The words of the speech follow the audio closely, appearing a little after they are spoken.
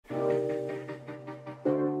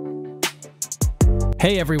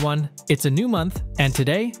Hey everyone, it's a new month, and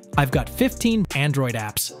today I've got 15 Android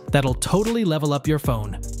apps that'll totally level up your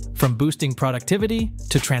phone, from boosting productivity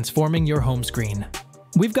to transforming your home screen.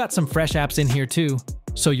 We've got some fresh apps in here too,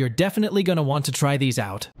 so you're definitely going to want to try these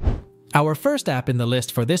out. Our first app in the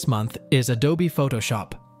list for this month is Adobe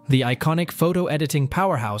Photoshop, the iconic photo editing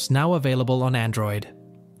powerhouse now available on Android.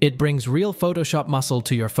 It brings real Photoshop muscle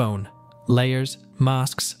to your phone, layers,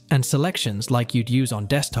 masks, and selections like you'd use on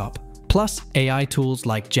desktop, plus AI tools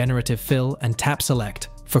like Generative Fill and Tap Select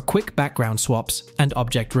for quick background swaps and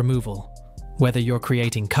object removal. Whether you're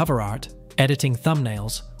creating cover art, editing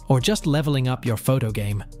thumbnails, or just leveling up your photo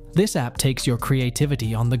game, this app takes your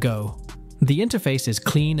creativity on the go. The interface is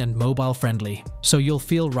clean and mobile-friendly, so you'll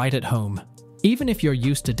feel right at home, even if you're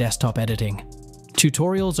used to desktop editing.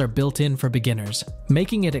 Tutorials are built in for beginners,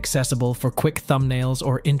 making it accessible for quick thumbnails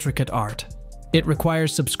or intricate art. It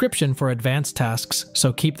requires subscription for advanced tasks,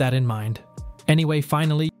 so keep that in mind. Anyway,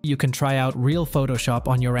 finally, you can try out real Photoshop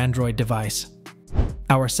on your Android device.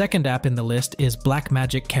 Our second app in the list is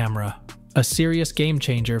Blackmagic Camera, a serious game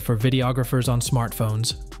changer for videographers on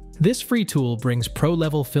smartphones. This free tool brings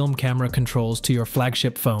pro-level film camera controls to your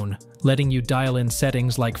flagship phone, letting you dial in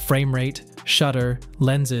settings like frame rate, shutter,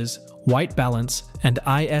 lenses, white balance, and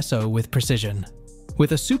ISO with precision.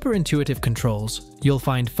 With a super intuitive controls, you'll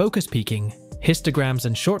find focus peaking, histograms,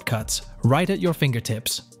 and shortcuts right at your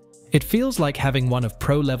fingertips. It feels like having one of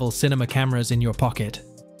pro-level cinema cameras in your pocket.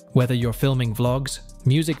 Whether you're filming vlogs,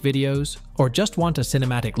 music videos, or just want a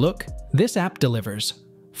cinematic look, this app delivers.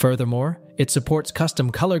 Furthermore, it supports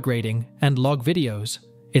custom color grading and log videos.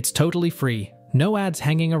 It's totally free, no ads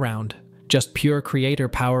hanging around, just pure creator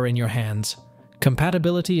power in your hands.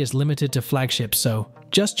 Compatibility is limited to flagships, so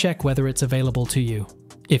just check whether it's available to you.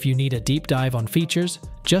 If you need a deep dive on features,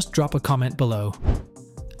 just drop a comment below.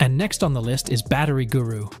 And next on the list is Battery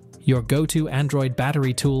Guru, your go-to Android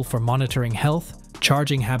battery tool for monitoring health,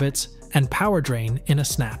 charging habits, and power drain in a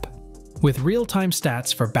snap. With real-time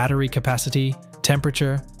stats for battery capacity,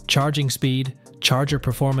 temperature, charging speed, charger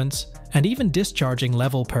performance, and even discharging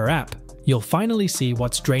level per app, you'll finally see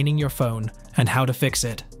what's draining your phone and how to fix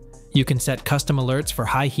it. You can set custom alerts for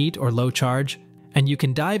high heat or low charge, and you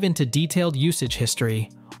can dive into detailed usage history,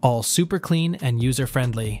 all super clean and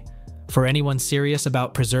user-friendly. For anyone serious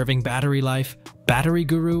about preserving battery life, Battery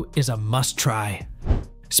Guru is a must-try.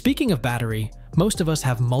 Speaking of battery, most of us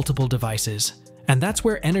have multiple devices, and that's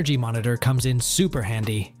where Energy Monitor comes in super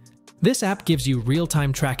handy. This app gives you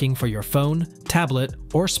real-time tracking for your phone, tablet,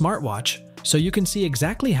 or smartwatch, so you can see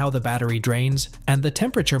exactly how the battery drains and the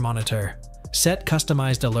temperature monitor. Set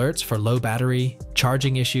customized alerts for low battery,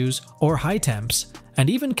 charging issues, or high temps, and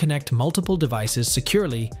even connect multiple devices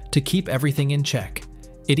securely to keep everything in check.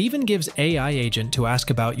 It even gives AI agent to ask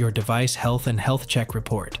about your device health and health check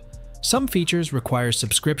report. Some features require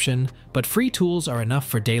subscription, but free tools are enough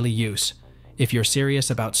for daily use. If you're serious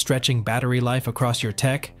about stretching battery life across your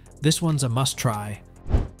tech, this one's a must-try.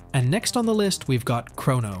 And next on the list, we've got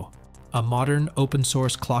Chrono, a modern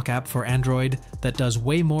open-source clock app for Android that does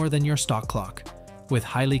way more than your stock clock. With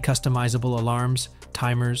highly customizable alarms,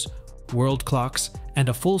 timers, world clocks, and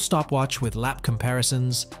a full stopwatch with lap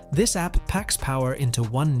comparisons, this app packs power into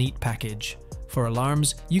one neat package. For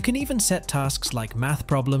alarms, you can even set tasks like math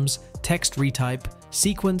problems, text retype,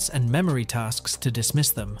 sequence, and memory tasks to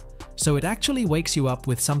dismiss them. So it actually wakes you up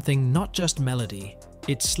with something not just melody.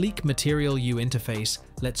 Its sleek Material U interface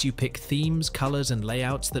lets you pick themes, colors, and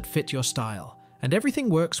layouts that fit your style, and everything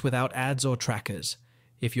works without ads or trackers.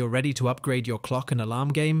 If you're ready to upgrade your clock and alarm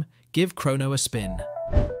game, give Chrono a spin.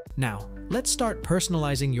 Now, let's start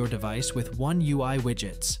personalizing your device with One UI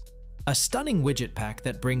widgets. A stunning widget pack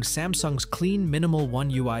that brings Samsung's clean, minimal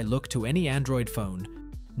One UI look to any Android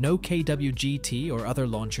phone. No KWGT or other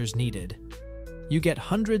launchers needed. You get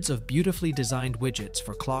hundreds of beautifully designed widgets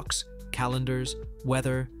for clocks, calendars,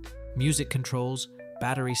 weather, music controls,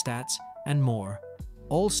 battery stats, and more,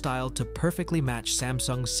 all styled to perfectly match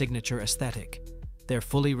Samsung's signature aesthetic. They're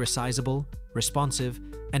fully resizable, responsive,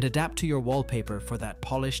 and adapt to your wallpaper for that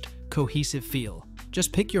polished, cohesive feel.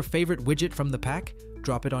 Just pick your favorite widget from the pack,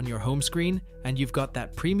 drop it on your home screen, and you've got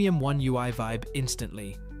that premium One UI vibe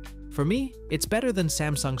instantly. For me, it's better than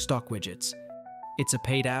Samsung stock widgets. It's a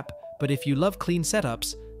paid app, but if you love clean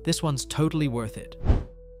setups, this one's totally worth it.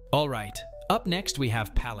 Alright, up next we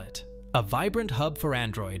have Palette, a vibrant hub for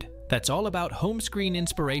Android that's all about home screen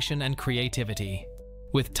inspiration and creativity.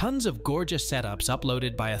 With tons of gorgeous setups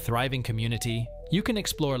uploaded by a thriving community, you can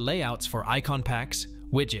explore layouts for icon packs,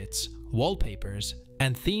 widgets, wallpapers,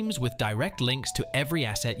 and themes with direct links to every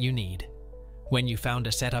asset you need. When you found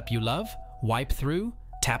a setup you love, wipe through,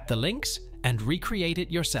 tap the links, and recreate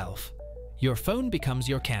it yourself. your phone becomes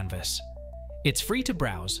your canvas. It's free to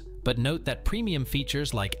browse, but note that premium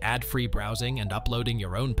features like ad-free browsing and uploading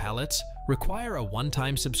your own palettes require a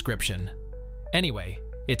one-time subscription. Anyway,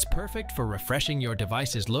 it's perfect for refreshing your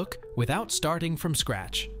device's look without starting from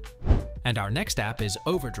scratch. And our next app is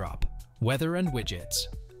Overdrop, Weather and Widgets,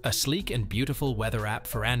 a sleek and beautiful weather app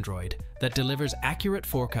for Android that delivers accurate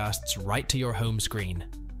forecasts right to your home screen.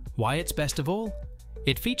 Why it's best of all?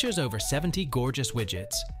 It features over 70 gorgeous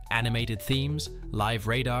widgets, animated themes, live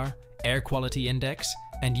radar, air quality index,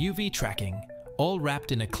 and UV tracking, all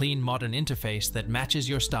wrapped in a clean modern interface that matches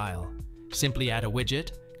your style. Simply add a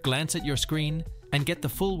widget, glance at your screen, and get the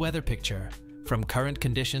full weather picture, from current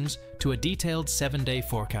conditions to a detailed 7-day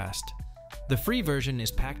forecast. The free version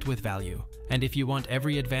is packed with value, and if you want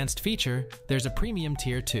every advanced feature, there's a premium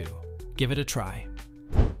tier too. Give it a try.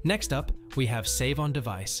 Next up, we have Save on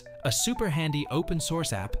Device, a super handy open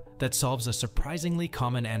source app that solves a surprisingly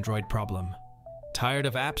common Android problem. Tired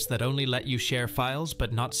of apps that only let you share files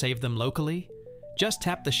but not save them locally? Just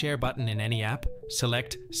tap the Share button in any app,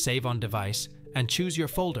 select Save on Device, and choose your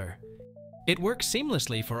folder. It works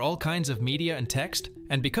seamlessly for all kinds of media and text,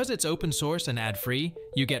 and because it's open source and ad-free,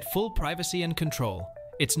 you get full privacy and control.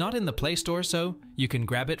 It's not in the Play Store, so you can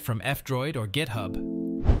grab it from F-Droid or GitHub.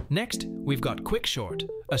 Next, we've got Quickshort,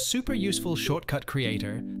 a super useful shortcut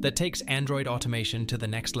creator that takes Android automation to the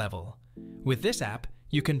next level. With this app,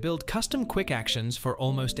 you can build custom quick actions for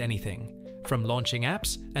almost anything, from launching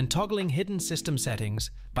apps and toggling hidden system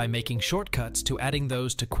settings by making shortcuts to adding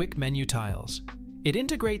those to quick menu tiles. It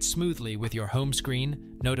integrates smoothly with your home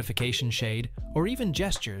screen, notification shade, or even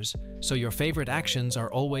gestures, so your favorite actions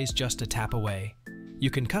are always just a tap away.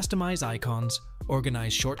 You can customize icons,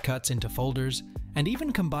 organize shortcuts into folders, and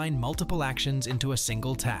even combine multiple actions into a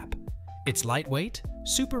single tap. It's lightweight,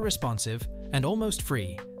 super responsive, and almost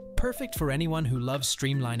free, perfect for anyone who loves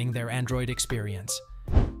streamlining their Android experience.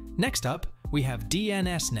 Next up, we have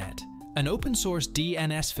DNSNet, an open-source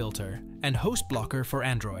DNS filter and host blocker for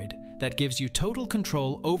Android that gives you total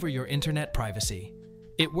control over your internet privacy.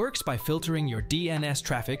 It works by filtering your DNS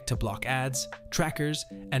traffic to block ads, trackers,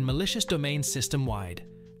 and malicious domains system-wide.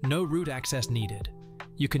 No root access needed.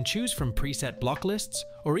 You can choose from preset block lists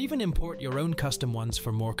or even import your own custom ones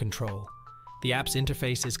for more control. The app's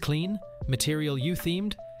interface is clean, Material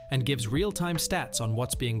You-themed, and gives real-time stats on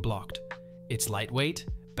what's being blocked. It's lightweight,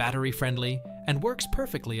 battery-friendly, and works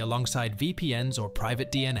perfectly alongside VPNs or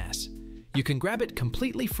private DNS. You can grab it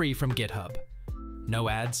completely free from GitHub. No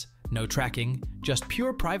ads, no tracking, just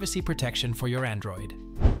pure privacy protection for your Android.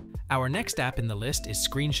 Our next app in the list is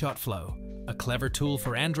Screenshot Flow, a clever tool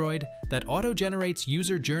for Android that auto-generates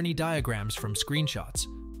user journey diagrams from screenshots,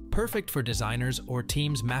 perfect for designers or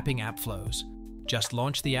teams mapping app flows. Just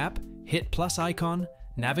launch the app, hit plus icon,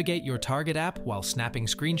 navigate your target app while snapping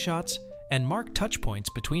screenshots, and mark touch points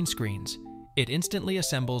between screens. It instantly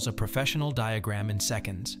assembles a professional diagram in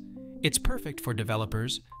seconds. It's perfect for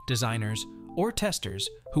developers, designers, or testers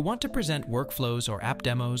who want to present workflows or app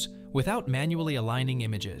demos without manually aligning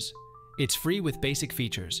images. It's free with basic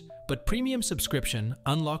features, but premium subscription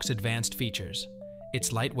unlocks advanced features.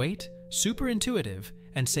 It's lightweight, super intuitive,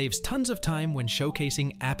 and saves tons of time when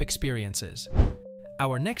showcasing app experiences.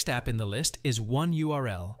 Our next app in the list is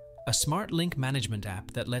OneURL, a smart link management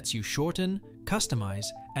app that lets you shorten, customize,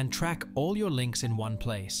 and track all your links in one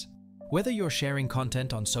place. Whether you're sharing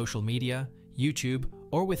content on social media, YouTube,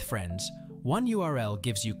 or with friends, OneURL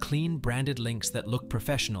gives you clean, branded links that look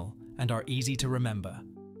professional and are easy to remember.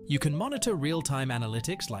 You can monitor real-time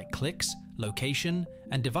analytics like clicks, location,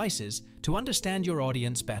 and devices to understand your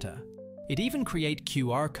audience better. It even creates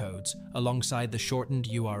QR codes alongside the shortened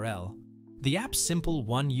URL. The app's simple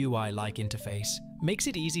One UI-like interface makes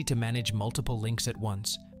it easy to manage multiple links at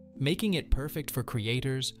once, making it perfect for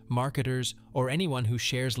creators, marketers, or anyone who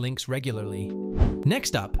shares links regularly.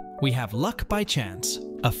 Next up, we have Luck by Chance,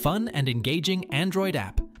 a fun and engaging Android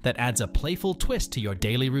app that adds a playful twist to your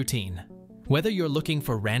daily routine. Whether you're looking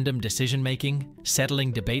for random decision-making,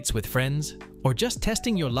 settling debates with friends, or just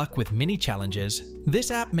testing your luck with mini challenges,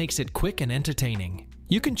 this app makes it quick and entertaining.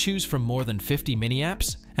 You can choose from more than 50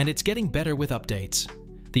 mini-apps, and it's getting better with updates.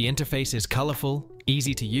 The interface is colorful,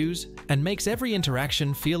 easy to use, and makes every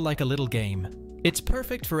interaction feel like a little game. It's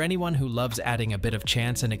perfect for anyone who loves adding a bit of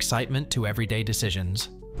chance and excitement to everyday decisions.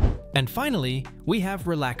 And finally, we have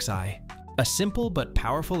RelaxEye, a simple but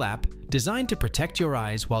powerful app designed to protect your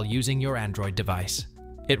eyes while using your Android device.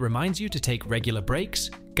 It reminds you to take regular breaks,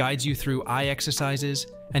 guides you through eye exercises,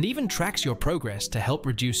 and even tracks your progress to help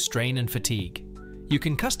reduce strain and fatigue. You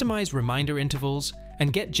can customize reminder intervals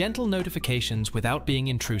and get gentle notifications without being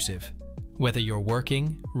intrusive. Whether you're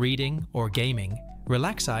working, reading, or gaming,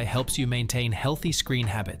 RelaxEye helps you maintain healthy screen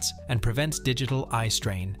habits and prevents digital eye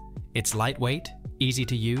strain. It's lightweight, easy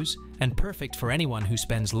to use, and perfect for anyone who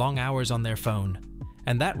spends long hours on their phone.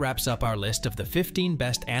 And that wraps up our list of the 15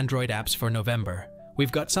 best Android apps for November.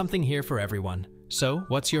 We've got something here for everyone. So,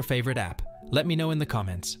 what's your favorite app? Let me know in the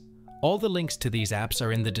comments. All the links to these apps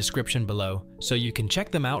are in the description below, so you can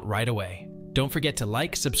check them out right away. Don't forget to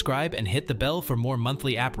like, subscribe, and hit the bell for more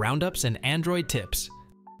monthly app roundups and Android tips.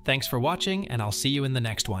 Thanks for watching, and I'll see you in the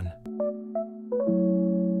next one.